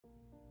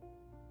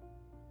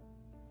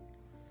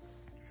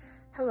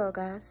Hello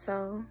guys,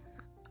 so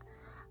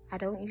I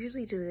don't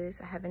usually do this.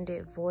 I haven't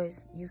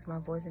used my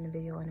voice in a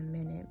video in a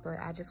minute, but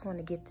I just want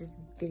to get this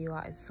video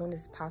out as soon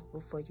as possible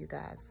for you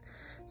guys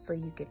so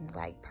you can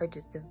like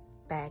purchase the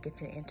bag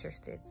if you're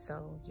interested.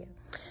 So yeah,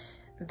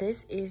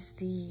 this is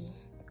the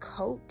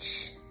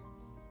Coach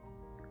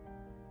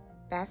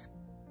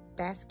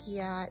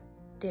Basquiat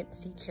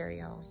Dempsey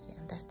Carryall. Yeah,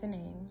 that's the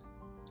name.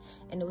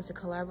 And it was a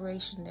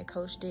collaboration that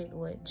Coach did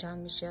with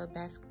Jean-Michel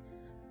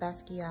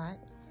Basquiat.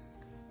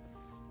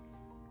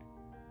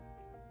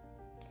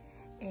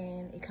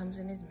 And it comes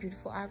in this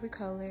beautiful ivory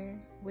color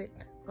with,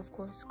 of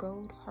course,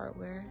 gold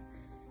hardware,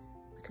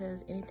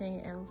 because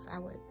anything else I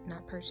would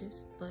not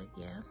purchase. But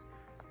yeah,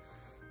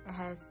 it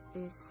has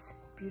this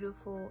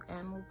beautiful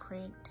animal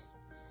print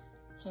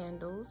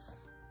handles,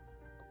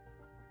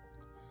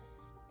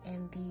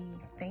 and the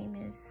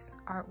famous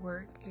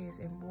artwork is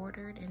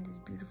embroidered in this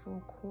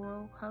beautiful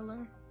coral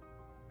color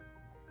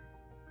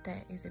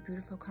that is a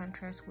beautiful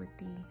contrast with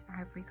the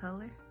ivory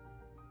color.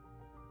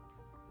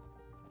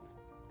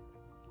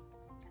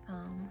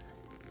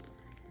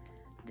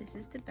 This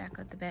is the back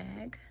of the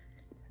bag.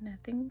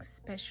 Nothing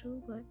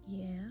special, but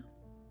yeah.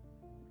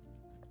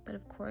 But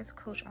of course,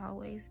 Coach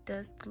always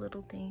does the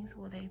little things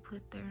where they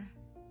put their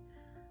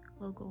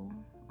logo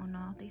on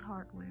all the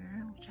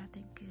hardware, which I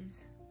think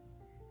is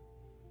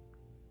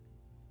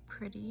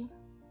pretty.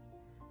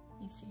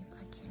 Let me see if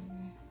I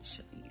can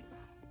show you.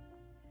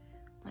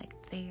 Like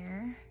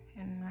there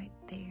and right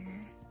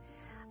there.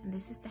 And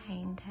this is the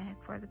hang tag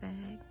for the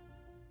bag.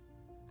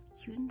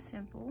 Cute and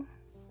simple.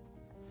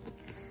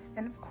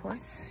 And of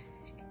course,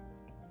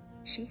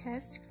 she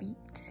has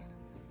feet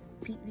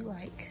we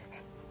like.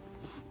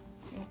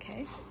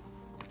 Okay,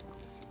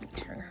 let me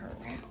turn her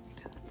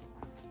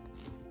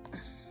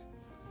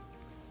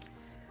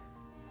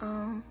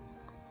around.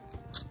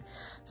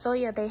 So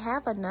yeah, they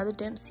have another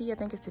Dempsey. I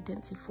think it's the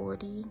Dempsey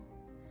 40.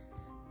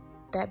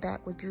 That bag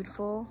was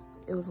beautiful.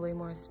 It was way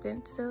more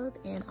expensive,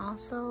 and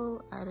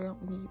also I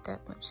don't need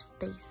that much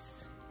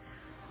space.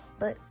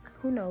 But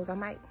who knows, I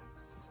might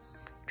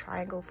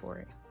try and go for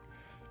it.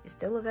 It's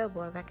still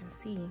available, as I can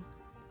see.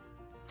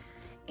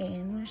 And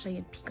I'm gonna show you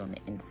a peek on the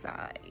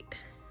inside.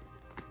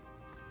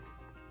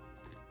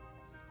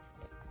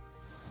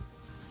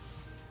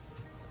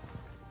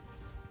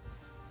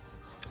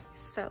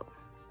 So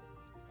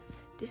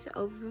this is an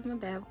overview of my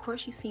bag. Of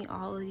course, you've seen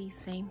all of these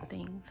same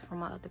things from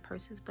my other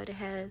purses, but it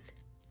has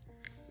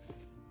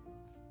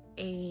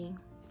you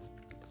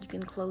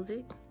can close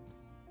it,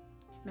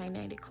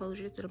 magnetic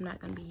closures that I'm not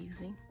gonna be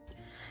using.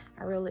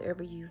 I rarely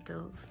ever use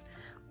those.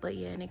 But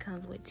yeah, and it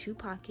comes with 2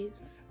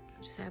 pockets.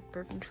 Just have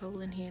birth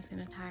control and hand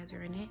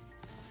sanitizer in it.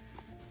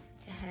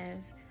 It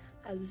has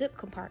a zip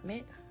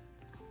compartment.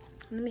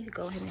 Let me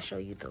go ahead and show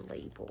you the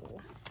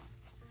label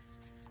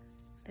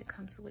that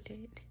comes with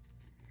it.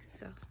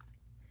 So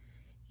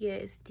yeah,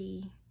 it's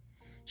the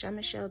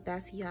Jean-Michel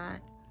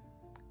Basquiat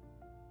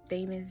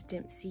famous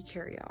Dempsey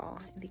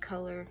Carryall in the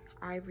color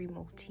Ivory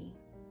Multi.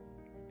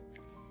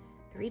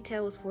 The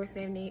retail was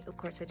 $4.78. Of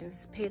course, I didn't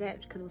pay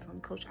that because it was on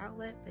the Coach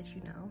outlet, but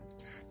you know.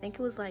 I think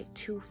it was like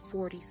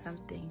 $2.40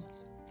 something,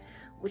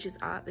 which is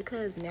odd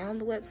because now on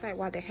the website,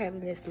 while they're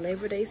having this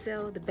Labor Day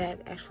sale, the bag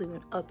actually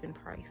went up in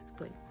price.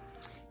 But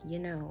you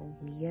know.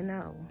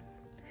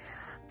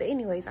 But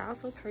anyways, I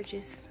also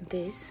purchased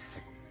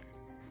this,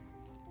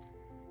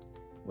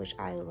 which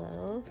I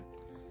love.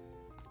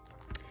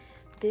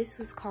 This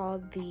was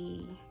called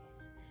the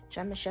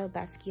Jean-Michel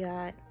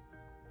Basquiat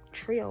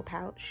Trio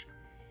Pouch.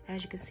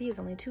 As you can see, it's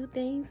only 2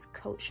 things.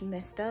 Coach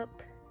messed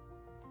up.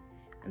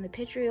 In the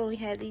picture, it only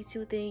had these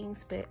 2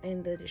 things, but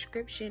in the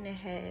description, it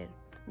had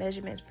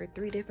measurements for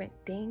 3 different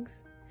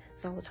things.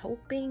 So I was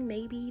hoping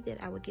maybe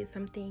that I would get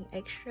something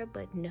extra,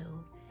 but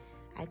no.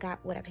 I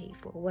got what I paid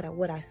for,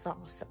 what I saw,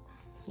 so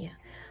yeah.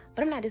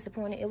 But I'm not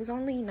disappointed. It was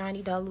only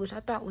 $90, which I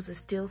thought was a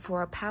steal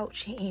for a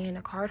pouch and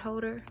a card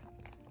holder.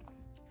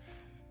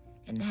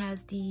 And it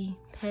has the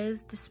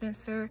Pez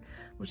dispenser,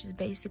 which is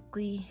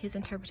basically his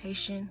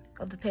interpretation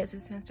of the Pez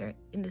dispenser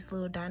in this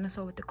little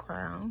dinosaur with the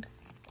crown.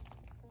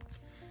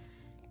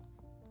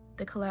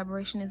 The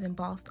collaboration is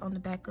embossed on the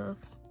back of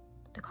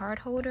the card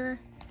holder.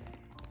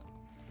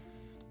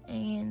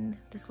 And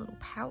this little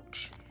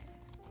pouch.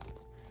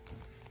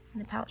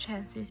 And the pouch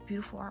has this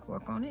beautiful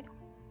artwork on it.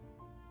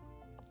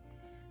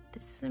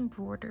 This is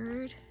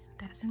embroidered.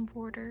 That's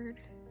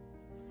embroidered.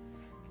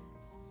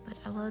 But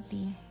I love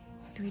the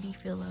 3D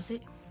feel of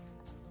it.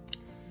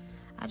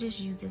 I just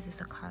use this as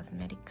a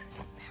cosmetic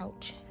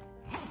pouch.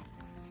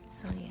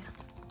 So yeah,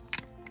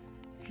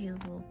 a few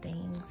little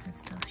things and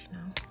stuff, you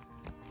know.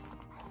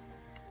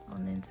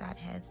 On the inside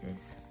has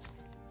this,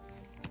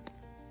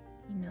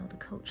 you know, the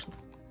Coach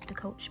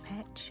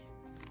patch,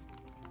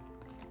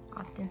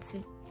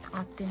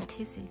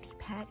 authenticity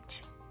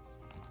patch.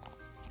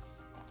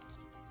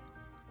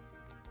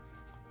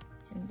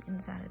 And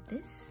inside of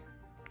this,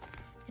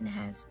 and it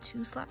has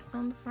 2 slots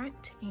on the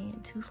front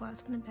and 2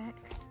 slots on the back.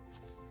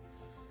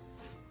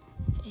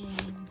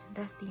 And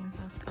that's the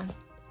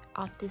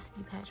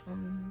authenticity patch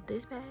on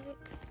this bag.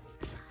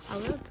 I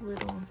love the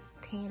little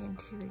tan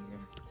interior.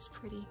 It's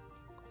pretty.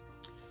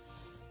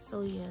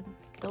 So yeah,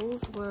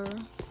 those were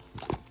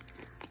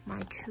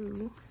my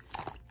 2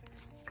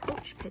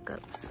 Coach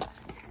pickups.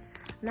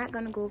 I'm not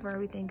gonna go over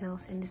everything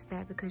else in this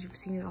bag because you've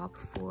seen it all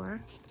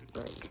before,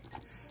 but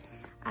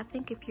I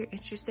think if you're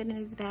interested in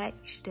this bag,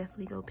 you should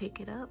definitely go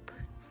pick it up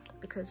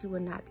because you will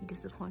not be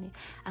disappointed.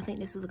 I think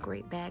this is a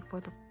great bag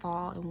for the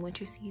fall and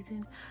winter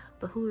season,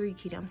 but who are you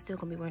kidding? I'm still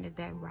gonna be wearing this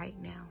bag right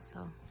now, so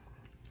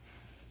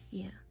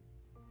yeah.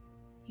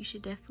 You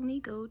should definitely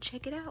go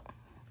check it out,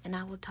 and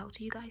I will talk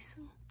to you guys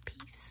soon.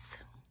 Peace.